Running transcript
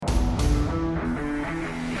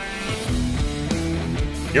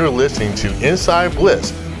You're listening to Inside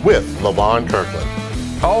Blitz with LaVon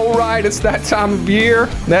Kirkland. All right, it's that time of year,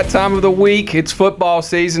 that time of the week. It's football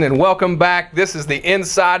season, and welcome back. This is the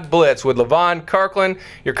Inside Blitz with LaVon Kirkland.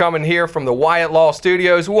 You're coming here from the Wyatt Law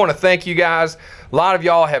Studios. We want to thank you guys. A lot of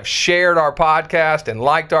y'all have shared our podcast and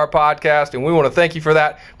liked our podcast, and we want to thank you for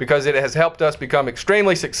that because it has helped us become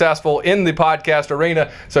extremely successful in the podcast arena.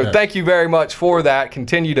 So Thank you very much for that.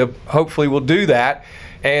 Continue to, hopefully we'll do that.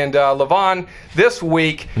 And LaVon, this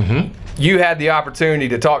week, you had the opportunity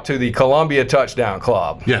to talk to the Columbia Touchdown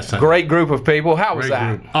Club. Yes. Great group of people. How was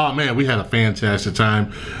that? Group. Oh, man, we had a fantastic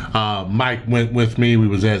time. Mike went with me. We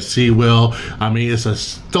was at Sewell. I mean, it's a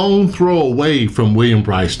stone throw away from William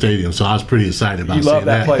Bryce Stadium, so I was pretty excited about you love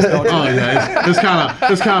that place, don't you? Oh, yeah.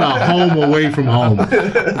 It's kind of home away from home.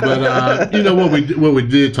 But, you know, what we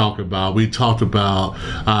did talk about, we talked about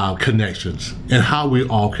connections and how we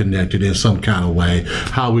all connected in some kind of way,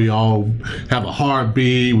 how we all have a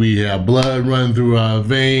heartbeat, we have blood running through our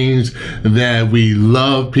veins, that we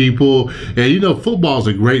love people. And, you know, football is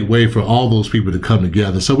a great way for all those people to come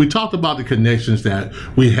together. So we talked about the connections that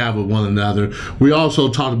we have with one another. We also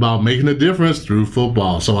talked about making a difference through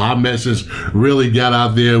football. So our message really got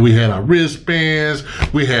out there. We had our wristbands,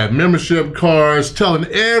 we had membership cards telling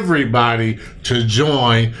everybody to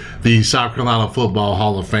join the South Carolina Football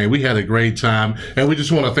Hall of Fame. We had a great time, and we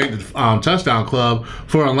just want to thank the Touchdown Club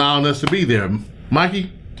for allowing us to be there.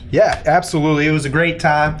 Mikey? Yeah, absolutely. It was a great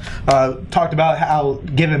time. Talked about how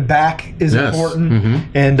giving back is important,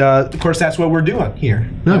 and of course that's what we're doing here.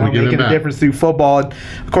 Yeah, we're making a difference through football. And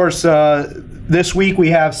of course, this week we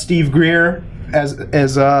have Steve Greer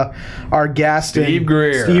as our guest. Steve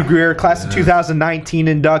Greer, class of 2019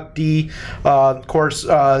 inductee. Of course,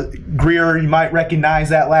 Greer, you might recognize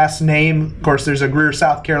that last name. Of course, there's a Greer,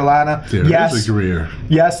 South Carolina. There is a Greer.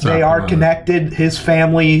 Yes, they are connected. His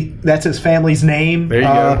family, that's his family's name. There you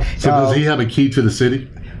go. So does he have a key to the city?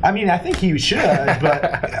 I mean, I think he should,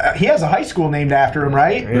 but he has a high school named after him,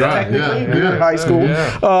 right? Technically, Greer High School.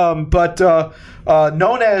 But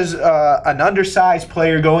known as an undersized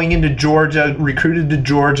player going into Georgia, recruited to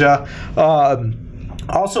Georgia.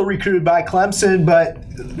 Also recruited by Clemson, but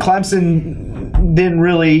Clemson didn't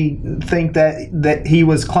really think that he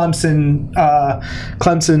was Clemson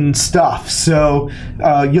stuff. So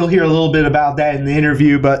you'll hear a little bit about that in the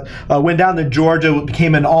interview. But went down to Georgia,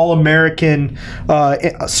 became an All-American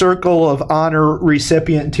Circle of Honor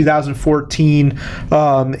recipient in 2014,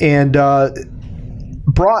 and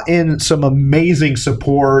brought in some amazing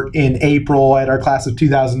support in April at our class of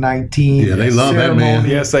 2019. Yeah, they love that man.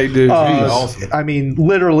 Yes, they do. Awesome. I mean,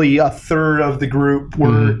 literally a third of the group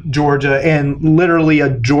were Georgia, and literally a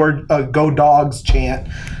Go Dogs chant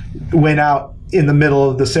went out in the middle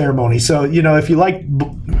of the ceremony. So, you know, if you like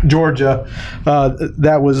Georgia,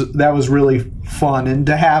 that was really fun. And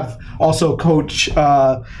to have also Coach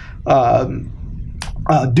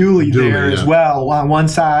Dooley there as well on one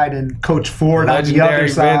side, and Coach Ford on the other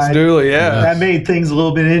side. Vince Dooley, that made things a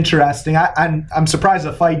little bit interesting. I'm surprised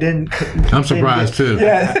the fight didn't. I'm surprised too.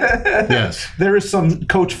 Yeah. Yes. There was some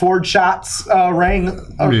Coach Ford shots rung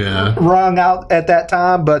out at that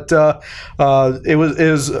time, but it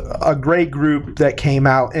was a great group that came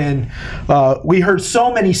out, and we heard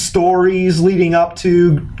so many stories leading up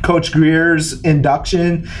to Coach Greer's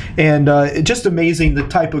induction, and just amazing the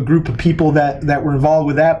type of group of people that were involved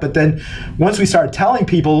with that. But then once we started telling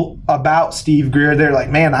people about Steve Greer, they're like,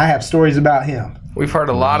 man, I have stories about him. We've heard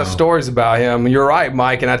a lot of stories about him. You're right,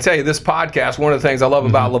 Mike. And I tell you, this podcast, one of the things I love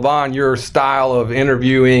about LaVon, your style of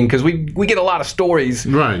interviewing, because we get a lot of stories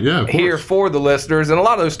here for the listeners, and a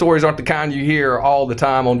lot of those stories aren't the kind you hear all the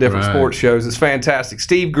time on different sports shows. It's fantastic.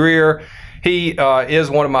 Steve Greer, he is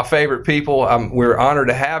one of my favorite people. We're honored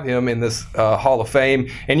to have him in this Hall of Fame.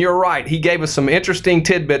 And you're right, he gave us some interesting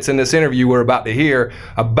tidbits in this interview we're about to hear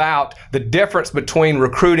about the difference between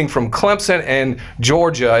recruiting from Clemson and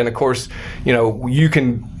Georgia. And of course, you know, you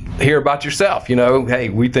can hear about yourself. You know, hey,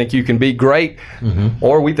 we think you can be great,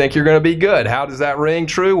 or we think you're going to be good. How does that ring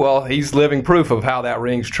true? Well, he's living proof of how that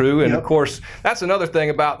rings true. And of course, that's another thing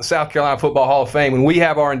about the South Carolina Football Hall of Fame. When we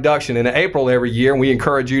have our induction in April every year, and we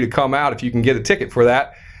encourage you to come out if you can get a ticket for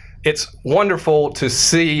that, it's wonderful to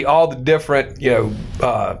see all the different,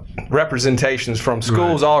 representations from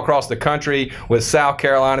schools all across the country with South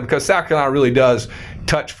Carolina, because South Carolina really does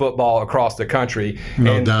touch football across the country.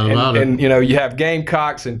 No doubt about it. And, you have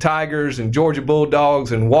Gamecocks and Tigers and Georgia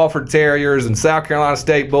Bulldogs and Wofford Terriers and South Carolina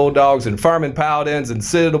State Bulldogs and Furman Paladins and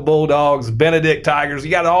Citadel Bulldogs, Benedict Tigers.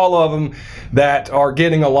 You got all of them that are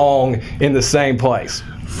getting along in the same place.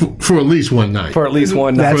 For at least one night. For at least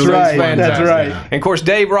one night. That's right. That's right. And of course,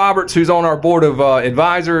 Dave Roberts, who's on our board of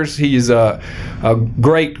advisors, he's a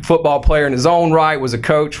great football player in his own right, was a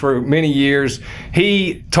coach for many years.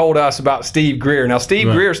 He told us about Steve Greer. Now, Steve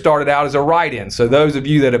Greer started out as a write-in. So those of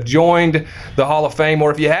you that have joined the Hall of Fame, or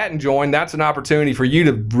if you hadn't joined, that's an opportunity for you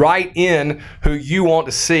to write in who you want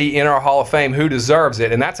to see in our Hall of Fame, who deserves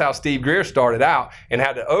it. And that's how Steve Greer started out and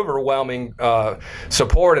had the overwhelming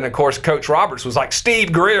support. And, of course, Coach Roberts was like,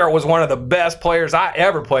 Steve Greer was one of the best players I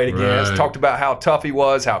ever played against. Talked about how tough he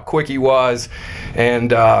was, how quick he was.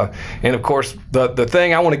 And of course, the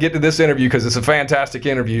thing, I want to get to this interview because it's a fantastic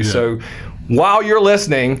interview. Yeah. So while you're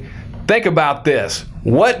listening, think about this.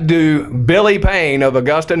 What do Billy Payne of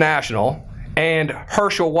Augusta National and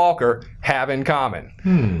Herschel Walker have in common?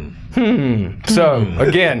 So,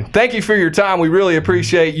 again, thank you for your time. We really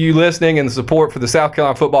appreciate you listening and the support for the South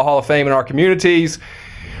Carolina Football Hall of Fame in our communities.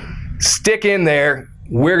 Stick in there.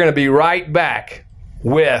 We're going to be right back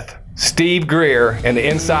with Steve Greer and the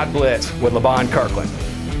Inside Blitz with Levon Kirkland.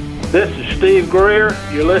 This is Steve Greer.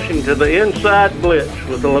 You're listening to the Inside Blitz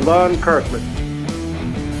with Levon Kirkland.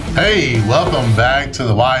 Hey, welcome back to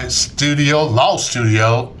the Wyatt Studio, Law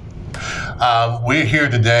Studio. We're here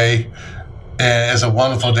today, and it's a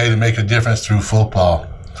wonderful day to make a difference through football.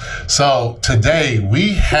 So today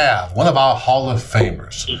we have one of our Hall of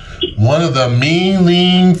Famers, one of the mean,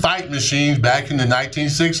 lean fight machines back in the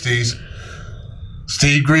 1960s,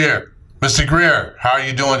 Steve Greer. Mr. Greer, how are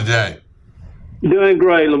you doing today? Doing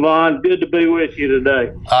great, Levon. Good to be with you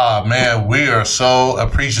today. Man, we are so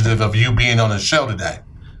appreciative of you being on the show today.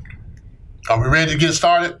 Are we ready to get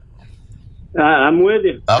started? I'm with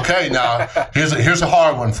you. Okay, now here's a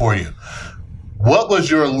hard one for you. What was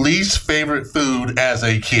your least favorite food as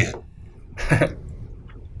a kid?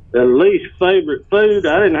 The least favorite food?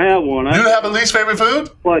 I didn't have one. You didn't have a least favorite food?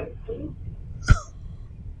 Like,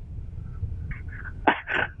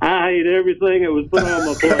 I ate everything that was put on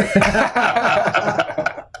my plate.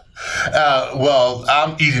 Well,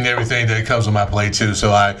 I'm eating everything that comes on my plate too,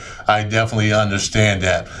 so I definitely understand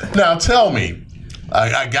that. Now tell me,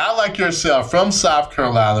 a guy like yourself from South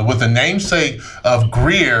Carolina with the namesake of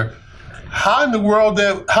Greer, how in the world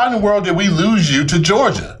did we lose you to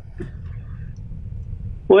Georgia?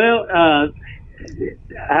 Well, I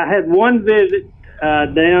had one visit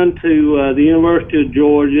down to the University of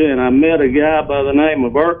Georgia, and I met a guy by the name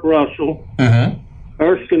of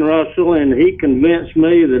Erskine Russell, and he convinced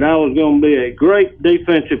me that I was going to be a great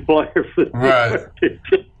defensive player for the University.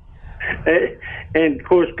 And, of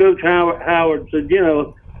course, Coach Howard said,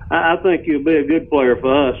 I think you'll be a good player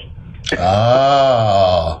for us.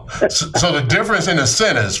 Oh. So the difference in the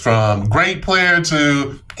sentence from great player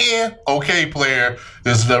to okay player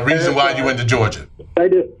is the reason why you went to Georgia. They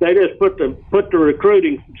just put the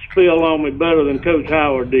recruiting spill on me better than Coach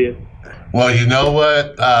Howard did. Well, you know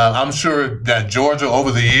what? I'm sure that Georgia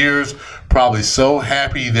over the years probably so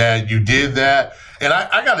happy that you did that. And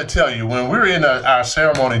I got to tell you, when we were in our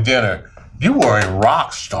ceremony dinner, you were a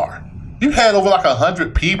rock star. You had over like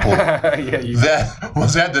 100 people that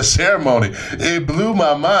was at the ceremony. It blew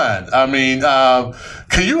my mind. I mean,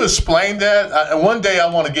 can you explain that? One day I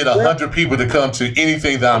want to get 100 people to come to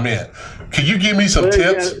anything that I'm in. Can you give me some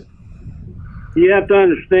tips? You have to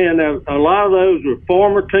understand that a lot of those were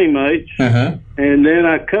former teammates, and then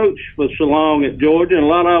I coached for so long at Georgia, and a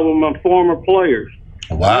lot of them are former players.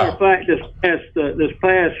 Wow! Matter of fact, this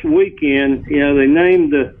past weekend, they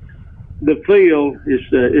named the field is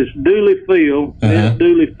Dooley Field. It's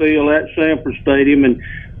Dooley Field at Sanford Stadium, and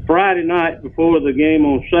Friday night before the game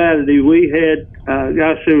on Saturday, we had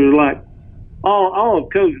guys who was like all of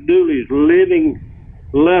Coach Dooley's living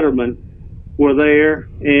lettermen were there,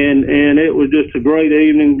 and it was just a great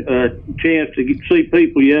evening, chance to see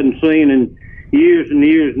people you hadn't seen in years and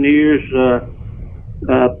years and years,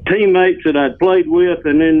 teammates that I'd played with,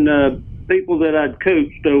 and then people that I'd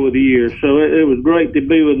coached over the years. So it was great to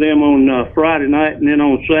be with them on Friday night, and then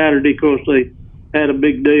on Saturday, of course, they had a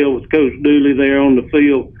big deal with Coach Dooley there on the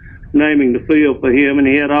field, naming the field for him, and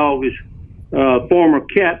he had all his former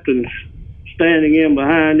captains standing in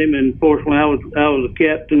behind him, and fortunately I was a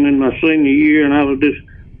captain in my senior year, and I was just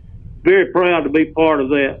very proud to be part of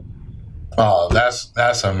that. Oh,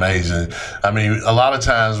 that's amazing. I mean, a lot of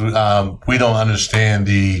times we don't understand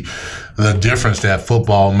the difference that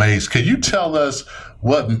football makes. Could you tell us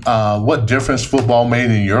what difference football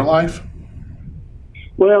made in your life?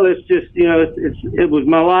 Well, it's just it was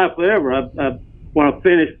my life forever. When I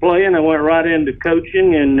finished playing, I went right into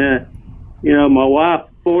coaching, and my wife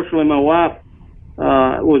was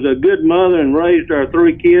a good mother and raised our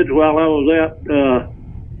 3 kids while I was out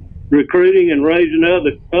recruiting and raising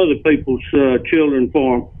other people's children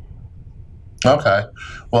for them. Okay.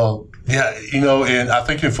 Well, yeah, and I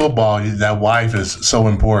think in football, that wife is so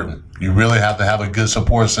important. You really have to have a good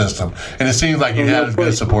support system. And it seems like you have a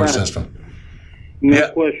good support system. No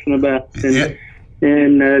question about it.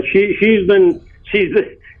 And she's been,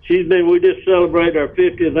 we just celebrated our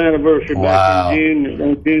 50th anniversary back in June,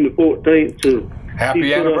 on June the 14th. So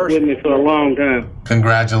happy anniversary. She's been with me for a long time.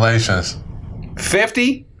 Congratulations.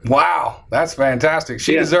 50? Wow, that's fantastic.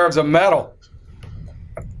 She deserves a medal.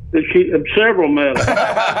 Several medals.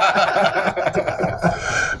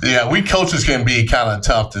 Yeah, we coaches can be kind of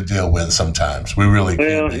tough to deal with sometimes. We really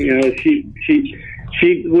can. Well,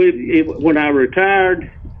 when I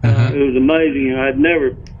retired, it was amazing. I'd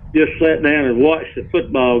never just sat down and watched a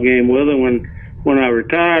football game with her. When I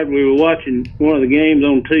retired, we were watching one of the games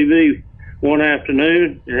on TV one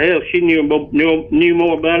afternoon. Hell, she knew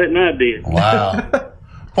more about it than I did. Wow.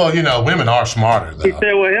 Well, women are smarter, though. She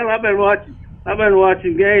said, well, hell, I've been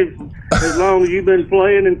watching games as long as you've been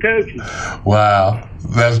playing and coaching. Wow,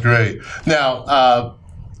 that's great. Now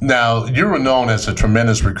you were known as a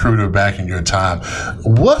tremendous recruiter back in your time.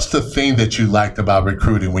 What's the thing that you liked about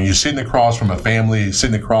recruiting? When you're sitting across from a family,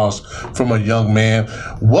 sitting across from a young man,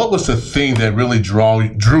 what was the thing that really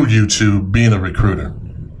drew you to being a recruiter?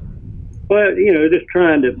 Well, just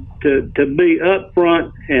trying to be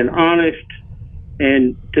upfront and honest,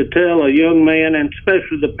 and to tell a young man, and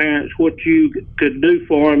especially the parents, what you could do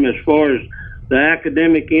for him as far as the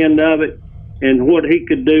academic end of it and what he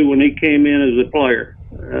could do when he came in as a player.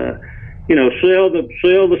 Sell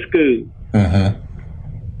the school.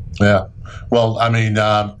 Mm-hmm. Yeah. Well, I mean,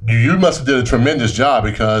 you must have did a tremendous job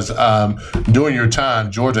because during your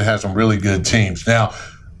time, Georgia had some really good teams. Now,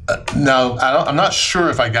 I'm not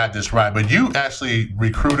sure if I got this right, but you actually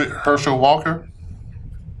recruited Herschel Walker?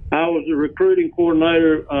 I was a recruiting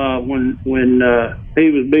coordinator when he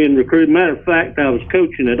was being recruited. Matter of fact, I was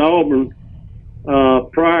coaching at Auburn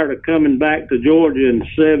prior to coming back to Georgia in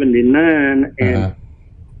 '79, and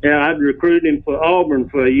I'd recruited him for Auburn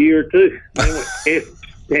for a year or two.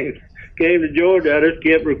 Came to Georgia, I just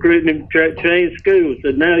kept recruiting him, changed schools.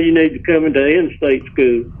 Said, now you need to come into in-state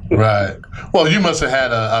school. Right. Well, you must have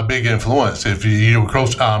had a big influence if you were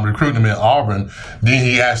recruiting him in Auburn. Then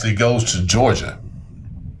he actually goes to Georgia.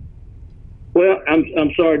 Well,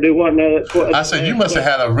 I'm sorry, do what now? I said you must have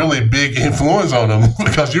had a really big influence on him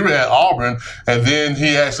because you were at Auburn, and then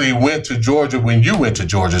he actually went to Georgia when you went to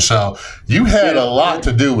Georgia. So you had a lot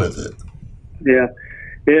to do with it. Yeah,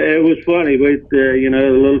 it was funny. With the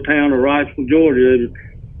little town of Wrightsville, Georgia,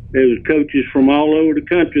 there was coaches from all over the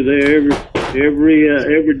country there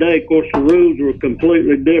every day. Of course, the rules were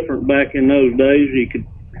completely different back in those days.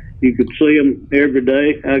 You could see them every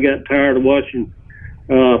day. I got tired of watching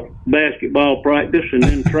basketball practice and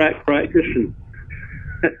then track practice, and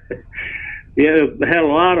had a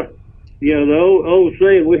lot of the old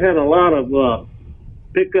saying, we had a lot of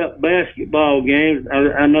pickup basketball games.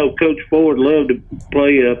 I know Coach Ford loved to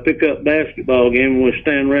play a pickup basketball game when we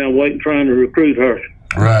stand around waiting trying to recruit her.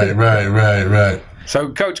 Right.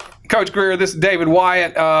 So Coach Greer, this is David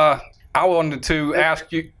Wyatt. I wanted to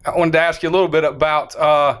ask you a little bit about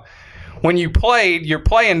when you played your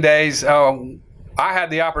playing days. I had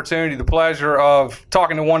the opportunity, the pleasure of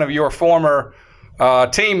talking to one of your former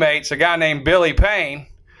teammates, a guy named Billy Payne,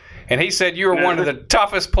 and he said you were one of the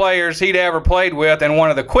toughest players he'd ever played with and one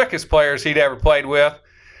of the quickest players he'd ever played with.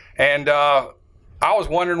 And I was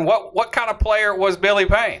wondering, what kind of player was Billy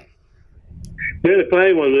Payne? Billy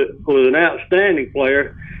Payne was an outstanding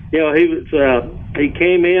player. He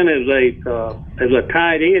came in as a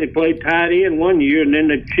tight end. He played tight end one year, and then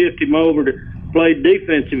they shifted him over to play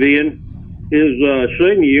defensive end his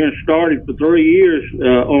senior year, and started for 3 years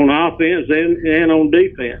on offense and on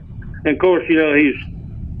defense. And of course,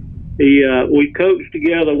 we coached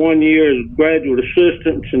together 1 year as graduate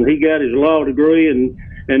assistants, and he got his law degree and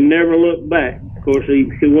never looked back. Of course, he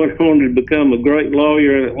went on to become a great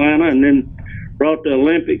lawyer in Atlanta, and then brought the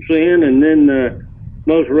Olympics in, and then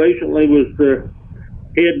most recently was the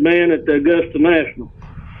head man at the Augusta National.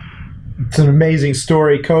 It's an amazing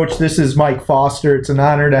story, Coach. This is Mike Foster. It's an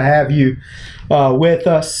honor to have you with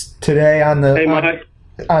us today on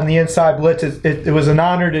the Inside Blitz. It was an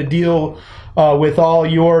honor to deal with all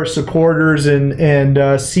your supporters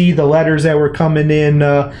and see the letters that were coming in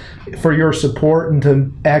for your support, and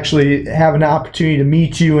to actually have an opportunity to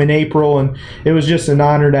meet you in April. And it was just an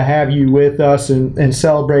honor to have you with us and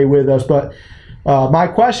celebrate with us. But my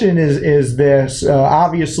question is this.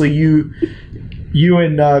 Obviously, you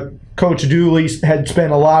and Coach Dooley had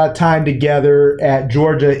spent a lot of time together at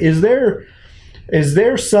Georgia. Is there is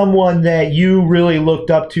there someone that you really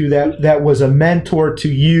looked up to that was a mentor to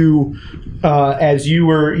you as you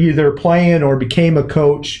were either playing or became a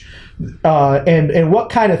coach? And what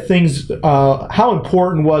kind of things, how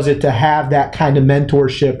important was it to have that kind of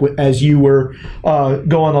mentorship as you were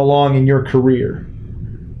going along in your career?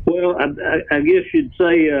 Well, I guess you'd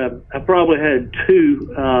say I probably had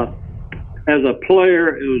two. As a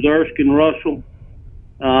player, it was Erskine Russell.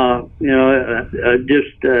 I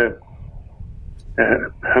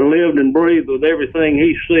lived and breathed with everything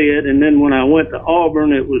he said. And then when I went to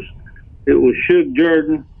Auburn, it was Shug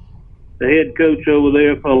Jordan, the head coach over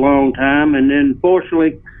there for a long time. And then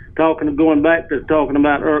fortunately, going back to talking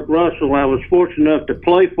about Erk Russell, I was fortunate enough to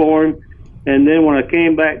play for him. And then when I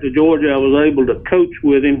came back to Georgia, I was able to coach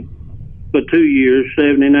with him for 2 years,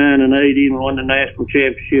 79 and 80, and won the national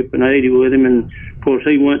championship in 80 with him. And of course,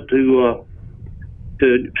 he went to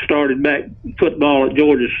started back football at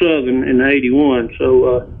Georgia Southern in 81.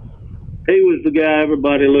 So he was the guy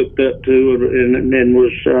everybody looked up to, and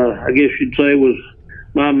was, I guess you'd say, was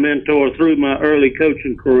my mentor through my early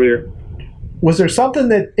coaching career. Was there something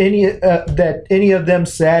that any of them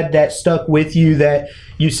said that stuck with you that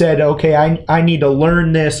you said, okay, I need to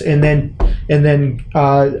learn this, and then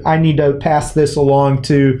I need to pass this along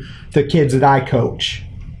to the kids that I coach?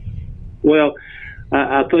 Well,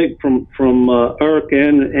 I think from Erk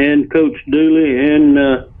and Coach Dooley and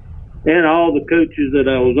all the coaches that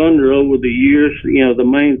I was under over the years, the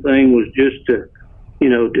main thing was just to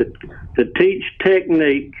teach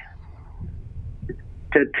technique.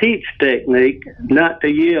 To teach technique, not to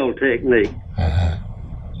yell technique. I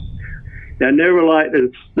never liked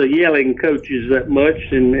the yelling coaches that much,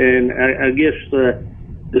 and I guess to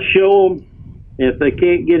show them, if they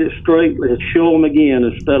can't get it straight, let's show them again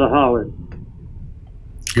instead of hollering.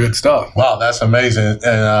 Good stuff. Wow, that's amazing.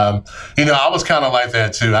 And, I was kind of like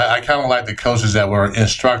that, too. I kind of like the coaches that were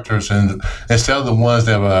instructors and instead of the ones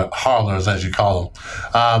that were hollers, as you call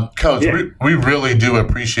them. Coach, yeah. we really do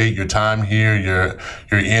appreciate your time here, your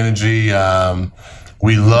energy.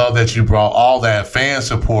 We love that you brought all that fan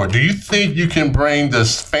support. Do you think you can bring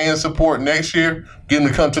this fan support next year, get them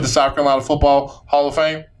to come to the South Carolina Football Hall of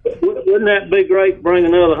Fame? Wouldn't that be great, bring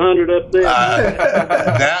another 100 up there?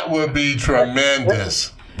 That would be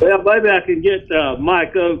tremendous. Well, maybe I can get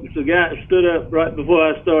Mike Oakes, the guy that stood up right before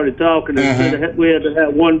I started talking, and said we had to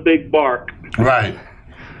have one big bark. Right.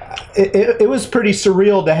 It was pretty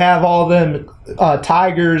surreal to have all them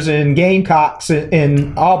Tigers and Gamecocks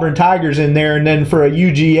and Auburn Tigers in there, and then for a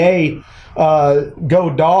UGA Go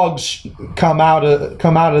Dogs come out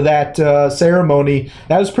of that ceremony.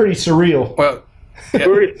 That was pretty surreal. Well, yeah.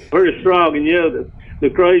 pretty strong, and the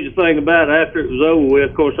crazy thing about it, after it was over with,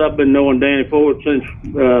 of course, I've been knowing Danny Ford since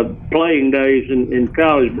playing days in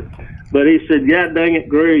college, but he said, "God dang it,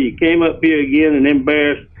 Greer, you came up here again and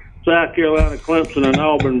embarrassed South Carolina, Clemson, and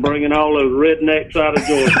Auburn, bringing all those rednecks out of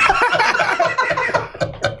Georgia."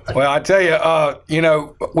 Well, I tell you,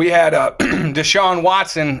 we had Deshaun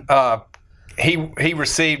Watson. He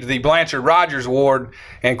received the Blanchard Rogers Award,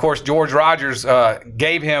 and of course, George Rogers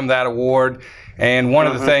gave him that award. And one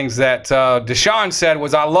of the things that Deshaun said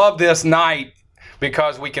was, "I love this night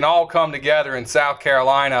because we can all come together in South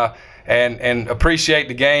Carolina and appreciate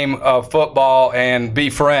the game of football and be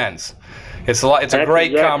friends." It's a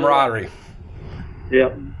great camaraderie. Right.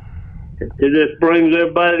 Yep. It just brings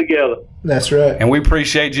everybody together. That's right. And we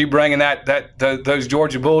appreciate you bringing those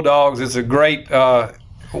Georgia Bulldogs. It's a great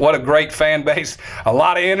what a great fan base. A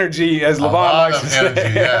lot of energy, as Levon likes to say. A lot of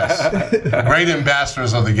energy, yes. Great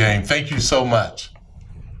ambassadors of the game. Thank you so much.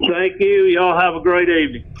 Thank you. Y'all have a great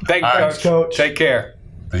evening. Thank you, Coach. Take care.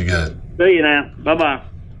 Be good. See you now. Bye-bye.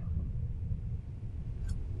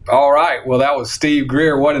 All right. Well, that was Steve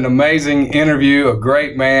Greer. What an amazing interview. A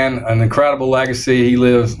great man, an incredible legacy he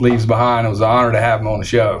leaves behind. It was an honor to have him on the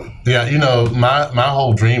show. Yeah, my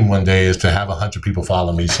whole dream one day is to have 100 people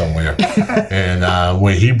follow me somewhere. And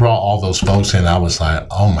when he brought all those folks in, I was like,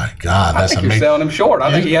 oh, my God, that's amazing. You're selling him short.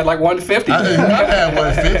 I think he had like 150. I had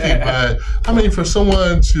 150, but, for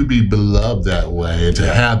someone to be beloved that way and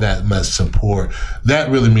to have that much support, that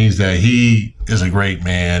really means that he is a great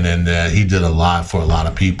man and that he did a lot for a lot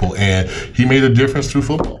of people, and he made a difference through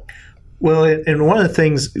football. Well, and one of the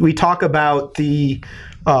things we talk about the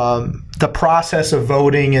process of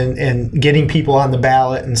voting and getting people on the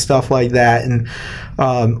ballot and stuff like that, and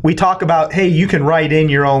we talk about, hey, you can write in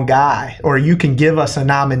your own guy, or you can give us a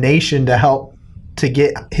nomination to help to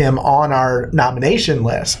get him on our nomination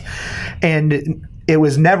list. And it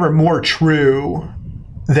was never more true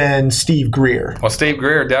than Steve Greer. Well, Steve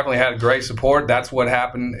Greer definitely had great support. That's what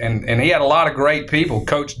happened. And he had a lot of great people.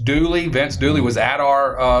 Coach Dooley, Vince Dooley, was at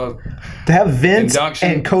our to have Vince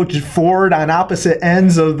induction. And Coach Ford on opposite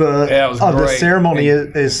ends of the ceremony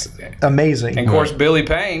is amazing. And, of course, Billy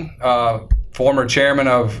Payne, former chairman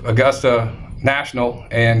of Augusta National,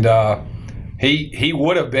 and he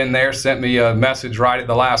would have been there, sent me a message right at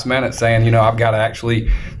the last minute saying, I've got to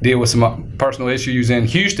actually deal with some personal issues in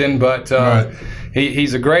Houston, but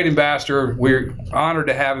he's a great ambassador. We're honored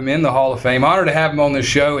to have him in the Hall of Fame, honored to have him on this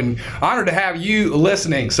show, and honored to have you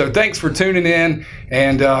listening. So thanks for tuning in,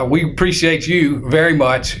 and we appreciate you very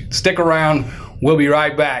much. Stick around. We'll be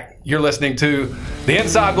right back. You're listening to The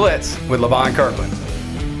Inside Blitz with Levon Kirkland.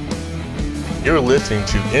 You're listening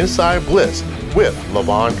to Inside Blitz with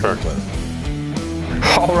Levon Kirkland.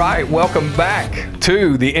 All right, welcome back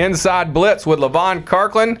to the Inside Blitz with Levon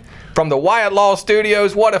Kirkland from the Wyatt Law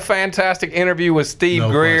Studios. What a fantastic interview with Steve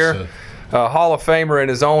Greer, a Hall of Famer in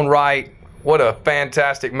his own right. What a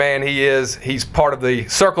fantastic man he is. He's part of the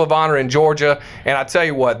Circle of Honor in Georgia. And I tell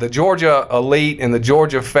you what, the Georgia elite and the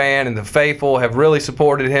Georgia fan and the faithful have really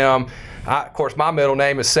supported him. Of course, my middle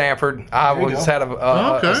name is Sanford. I always had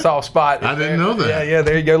a soft spot. I didn't know that. Yeah,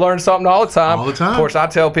 there you go. Learn something all the time. Of course, I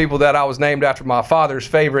tell people that I was named after my father's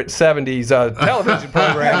favorite 70s television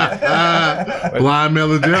program. Blind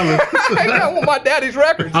Mellow Jealous. I want my daddy's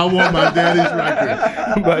records. I want my daddy's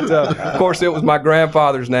records. But, of course, it was my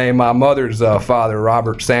grandfather's name, my mother's father,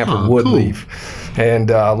 Robert Sanford Woodleaf. Cool. And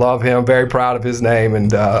love him, very proud of his name,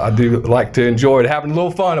 and I do like to enjoy it, having a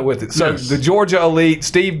little fun with it. So the Georgia elite,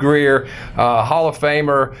 Steve Greer, Hall of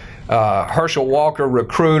Famer, Herschel Walker,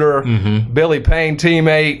 recruiter, Billy Payne,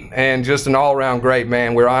 teammate, and just an all-around great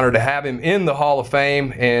man. We're honored to have him in the Hall of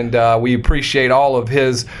Fame, and we appreciate all of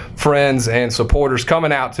his friends and supporters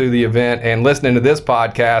coming out to the event and listening to this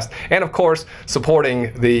podcast, and, of course,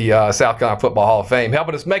 supporting the South Carolina Football Hall of Fame,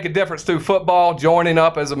 helping us make a difference through football, joining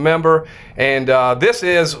up as a member. And this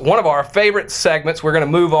is one of our favorite segments. We're going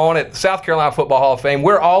to move on at the South Carolina Football Hall of Fame.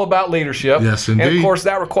 We're all about leadership. Yes, indeed. And, of course,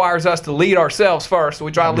 that requires us to lead ourselves first. So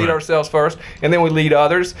we try to lead ourselves first, and then we lead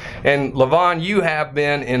others. And, Levon, you have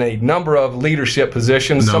been in a number of leadership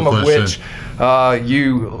positions, some of which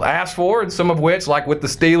you asked for, and some of which, like with the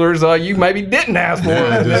Steelers, you maybe didn't ask for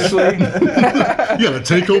initially. You got to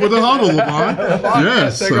take over the huddle, Levon.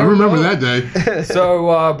 Yes, I remember that day.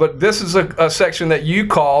 So, but this is a section that you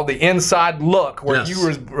call the Inside Look, where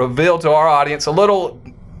you reveal to our audience a little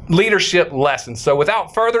leadership lesson. So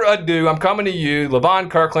without further ado, I'm coming to you, Levon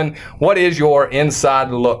Kirkland. What is your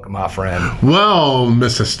inside look, my friend? Well,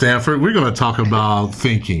 Mr. Stanford, we're going to talk about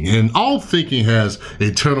thinking. And all thinking has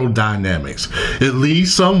eternal dynamics. It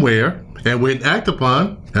leads somewhere, and when acted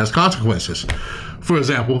upon, has consequences. For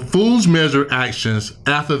example, fools measure actions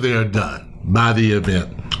after they are done by the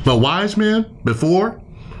event. But wise men, before,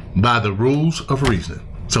 by the rules of reason.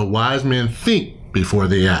 So wise men think before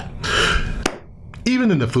they act.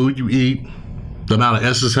 Even in the food you eat, the amount of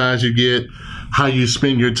exercise you get, how you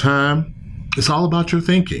spend your time, it's all about your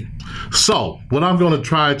thinking. So what I'm going to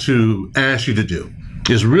try to ask you to do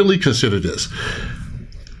is really consider this.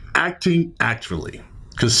 Acting accurately.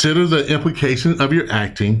 Consider the implication of your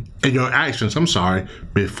acting and your actions,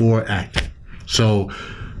 before acting. So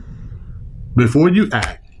before you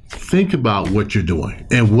act, think about what you're doing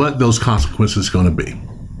and what those consequences are going to be.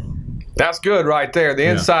 That's good right there, the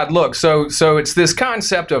inside look. So it's this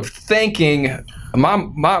concept of thinking.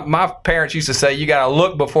 My parents used to say you got to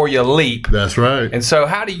look before you leap. That's right. And so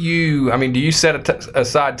how do you set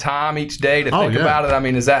aside time each day to think about it? I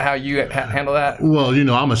mean, is that how you handle that? Well,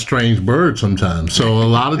 I'm a strange bird sometimes. So a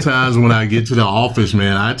lot of times when I get to the office,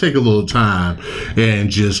 man, I take a little time and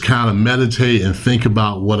just kind of meditate and think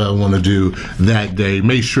about what I want to do that day.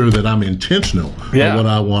 Make sure that I'm intentional on what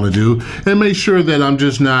I want to do, and make sure that I'm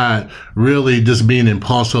just not really just being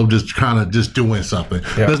impulsive, just kind of just doing something.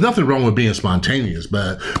 Yeah. There's nothing wrong with being spontaneous.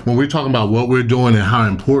 But when we're talking about what we're doing and how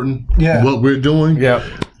important what we're doing,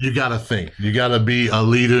 you got to think. You got to be a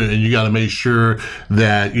leader, and you got to make sure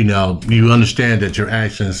that, you understand that your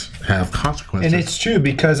actions have consequences. And it's true,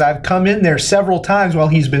 because I've come in there several times while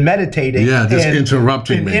he's been meditating. Yeah, just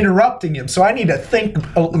interrupting me. Interrupting him. So I need to think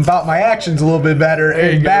about my actions a little bit better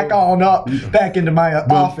and back into my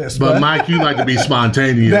office. But Mike, you like to be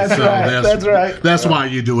spontaneous. That's right. That's why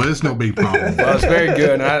you do it. It's no big problem. Well, it's very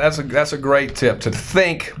good. And that's a great tip, to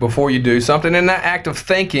think before you do something. And that act of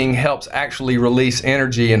thinking helps actually release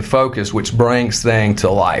energy and focus, which brings things to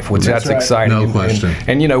life, which that's exciting. No question.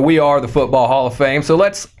 And we are the Football Hall of Fame, so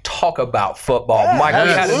let's talk about football. Mike,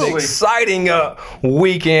 we had an exciting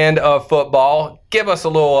weekend of football. give us a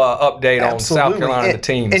little update on South Carolina, the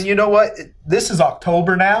teams. And you know what? This is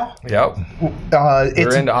October now. Yep.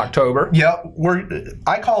 We're into October. Yep.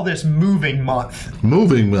 I call this moving month.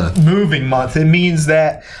 Moving month. Moving month. It means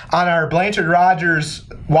that on our Blanchard Rogers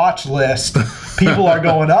watch list, people are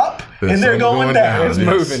going up and they're going down. It's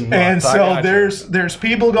moving month. And so there's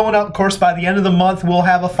people going up. Of course, by the end of the month, we'll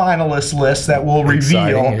have a finalist list that we'll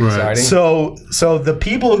reveal. Exciting. So the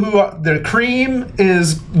people who are the cream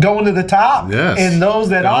is going to the top, and those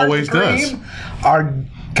that aren't the cream are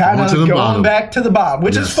kind of going back to the bottom,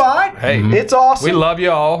 which is fine. Hey, it's awesome. We love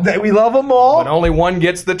you all. We love them all. But only one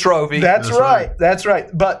gets the trophy. That's right. That's right.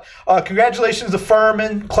 But congratulations to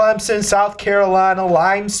Furman, Clemson, South Carolina,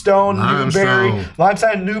 Limestone, Newberry.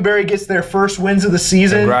 Limestone and Newberry gets their first wins of the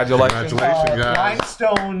season. Congratulations, guys.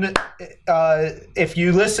 Limestone, if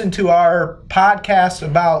you listen to our podcast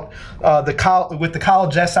about with the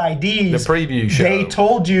college SIDs, the preview show, they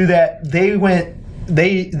told you that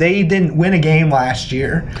they didn't win a game last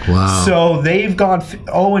year. Wow. So they've gone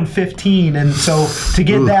 0-15, and so to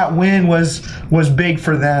get that win was big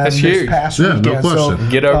for them this past weekend. No question. So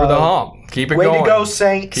get over the hump. Keep it going. Way to go,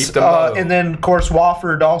 Saints. Keep them and then, of course,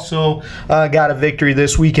 Wofford also got a victory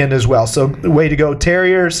this weekend as well. So way to go,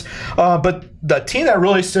 Terriers. But the team that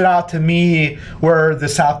really stood out to me were the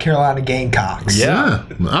South Carolina Gamecocks. Yeah,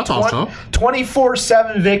 I thought so.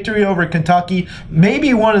 24-7 victory over Kentucky.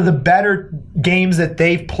 Maybe one of the better games that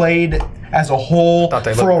they've played as a whole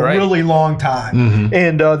for a really long time. Mm-hmm.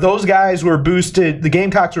 And those guys were boosted. The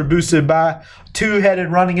Gamecocks were boosted by two-headed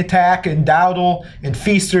running attack and Dowdle and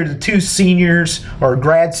Feaster, the two seniors or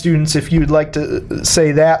grad students, if you'd like to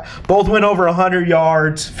say that. Both went over 100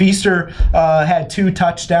 yards. Feaster had 2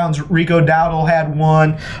 touchdowns. Rico Dowdle had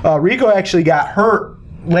 1. Rico actually got hurt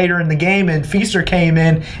later in the game, and Feaster came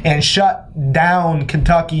in and shut down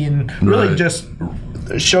Kentucky and really just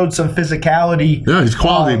showed some physicality. Yeah, he's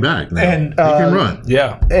quality back now. And he can run.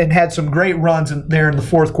 Yeah. And had some great runs there in the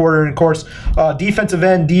fourth quarter. And, of course, defensive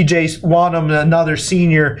end DJ Wanham, another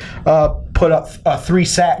senior, put up a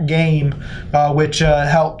 3-sack game, which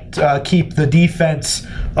helped keep the defense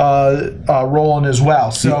rolling as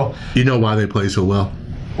well. So you know why they play so well?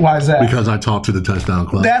 Why is that? Because I talked to the touchdown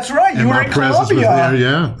club. That's right. You were in Columbia. Was there.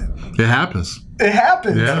 Yeah, it happens. It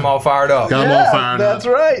happens. Get them all fired up. Got them all fired up.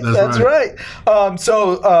 That's right.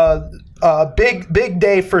 Big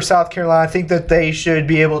day for South Carolina. I think that they should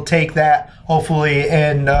be able to take that, hopefully,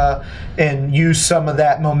 and use some of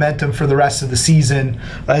that momentum for the rest of the season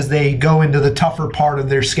as they go into the tougher part of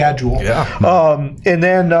their schedule. Yeah. And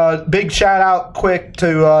then big shout out quick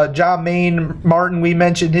to John Maine Martin. We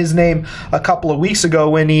mentioned his name a couple of weeks ago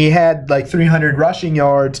when he had like 300 rushing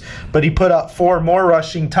yards, but he put up 4 more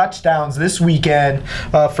rushing touchdowns this weekend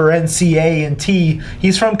for NCA&T.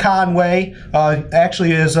 He's from Conway.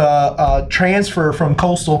 Actually is a transfer from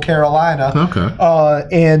Coastal Carolina. Okay.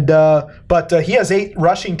 But he has 8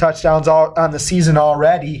 rushing touchdowns on the season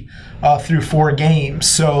already through 4 games.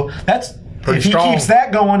 So that's pretty if strong. He keeps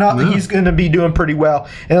that going up, he's going to be doing pretty well.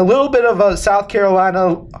 And a little bit of a South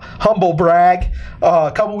Carolina humble brag.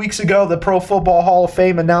 A couple weeks ago, the Pro Football Hall of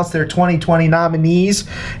Fame announced their 2020 nominees,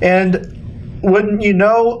 and wouldn't you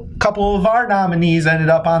know, a couple of our nominees ended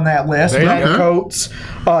up on that list. Brad Coates,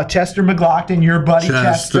 Chester McLaughlin, your buddy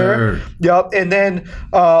Chester. Yep. And then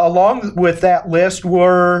along with that list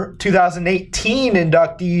were 2018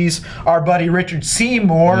 inductees, our buddy Richard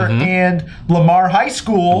Seymour and Lamar High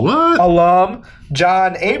School alum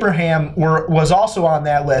John Abraham was also on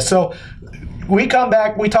that list. So we come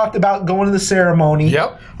back, we talked about going to the ceremony.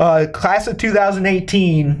 Yep. Class of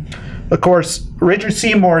 2018. Of course, Richard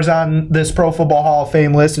Seymour's on this Pro Football Hall of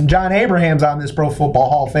Fame list, and John Abraham's on this Pro Football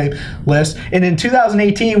Hall of Fame list. And in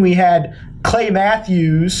 2018, we had Clay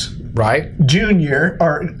Matthews, Junior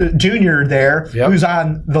there, who's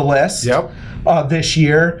on the list. This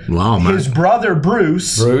year. Wow, man. His brother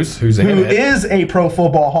Bruce, who is a Pro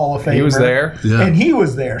Football Hall of Famer. He was there. And he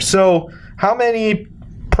was there. So how many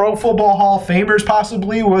Pro Football Hall of Famers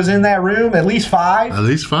possibly was in that room? At least 5. At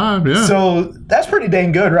least 5, yeah. So that's pretty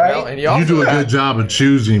dang good, right? Well, and you do a good job of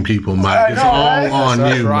choosing people, Mike. It's all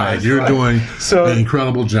on you, Mike. You're doing an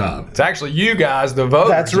incredible job. It's actually you guys, the voters.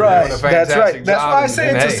 That's right. That's right. That's why I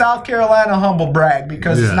say it's a South Carolina humble brag,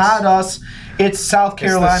 because it's not us. It's South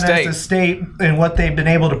Carolina as a state and what they've been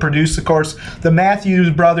able to produce. Of course, the Matthews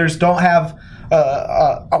brothers don't have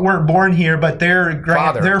weren't born here, but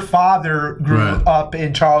their father grew up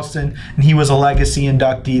in Charleston, and he was a legacy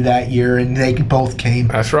inductee that year, and they both came.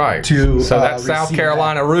 That's right. So that South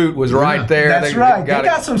Carolina root was right there. That's right. They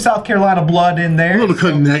got some South Carolina blood in there. A little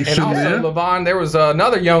connection and there. Also, LaVon, there was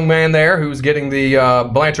another young man there who was getting the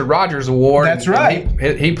Blanchard Rogers Award. That's right.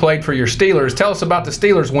 He played for your Steelers. Tell us about the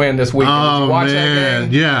Steelers win this weekend. Did you watch that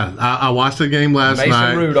game? Yeah, I watched the game last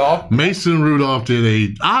night. Mason Rudolph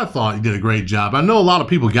I thought he did a great job. I know a lot of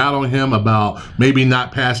people got on him about maybe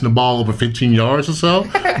not passing the ball over 15 yards or so,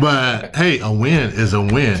 but hey, a win is a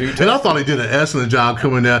win. And I thought he did an excellent job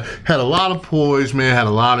coming there. Had a lot of poise, man, had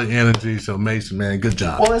a lot of energy. So Mason, man, good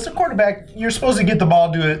job. Well, as a quarterback, you're supposed to get the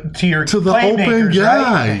ball to the open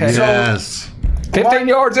guy. Right? Yes. 15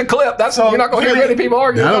 yards a clip. You're not going to hear many people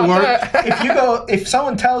argue about that. If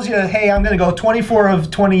someone tells you, hey, I'm going to go 24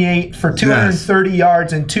 of 28 for 230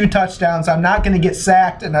 yards and 2 touchdowns, I'm not going to get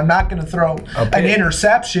sacked and I'm not going to throw an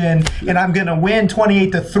interception and I'm going to win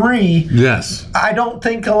 28-3. Yes. I don't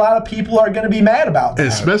think a lot of people are going to be mad about that.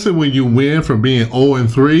 Especially when you win from being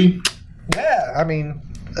 0-3. Yeah, I mean,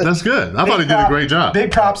 that's good. I thought he did a great job. Big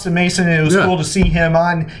props to Mason. It was cool to see him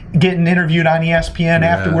getting interviewed on ESPN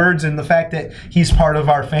afterwards, and the fact that he's part of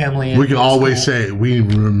our family. We can always say we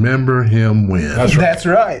remember him win. That's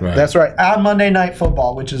right. That's right. On Monday Night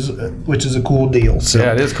Football, which is a cool deal. So,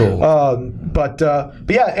 yeah, it is cool. But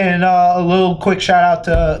yeah, and a little quick shout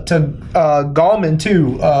out to Gallman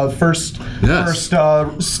too. First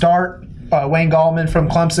start. Wayne Gallman from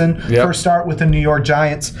Clemson, first start with the New York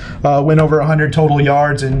Giants, went over 100 total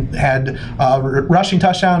yards and had rushing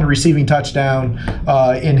touchdown and receiving touchdown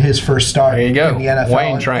in his first start in the NFL.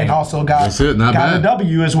 Wayne train. And also got a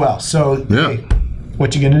W as well. So, hey,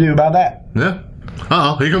 what you going to do about that? Yeah.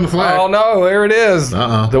 Here comes the flag. Oh, no, there it is.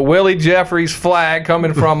 The Willie Jeffries flag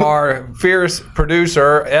coming from our fierce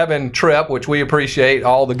producer, Evan Tripp, which we appreciate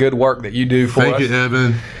all the good work that you do for us. Thank you,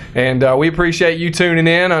 Evan. And we appreciate you tuning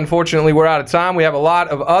in. Unfortunately, we're out of time. We have a lot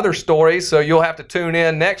of other stories, so you'll have to tune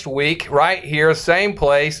in next week right here, same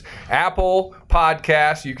place, Apple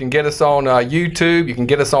Podcasts. You can get us on YouTube. You can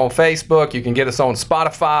get us on Facebook. You can get us on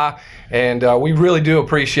Spotify. And we really do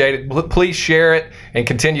appreciate it. Please share it and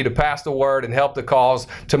continue to pass the word and help the cause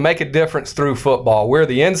to make a difference through football. We're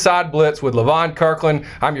the Inside Blitz with LaVon Kirkland.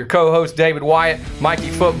 I'm your co-host, David Wyatt, Mikey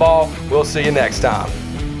Football. We'll see you next time.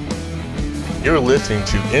 You're listening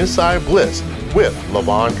to Inside Blitz with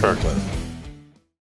LaVon Kirkland.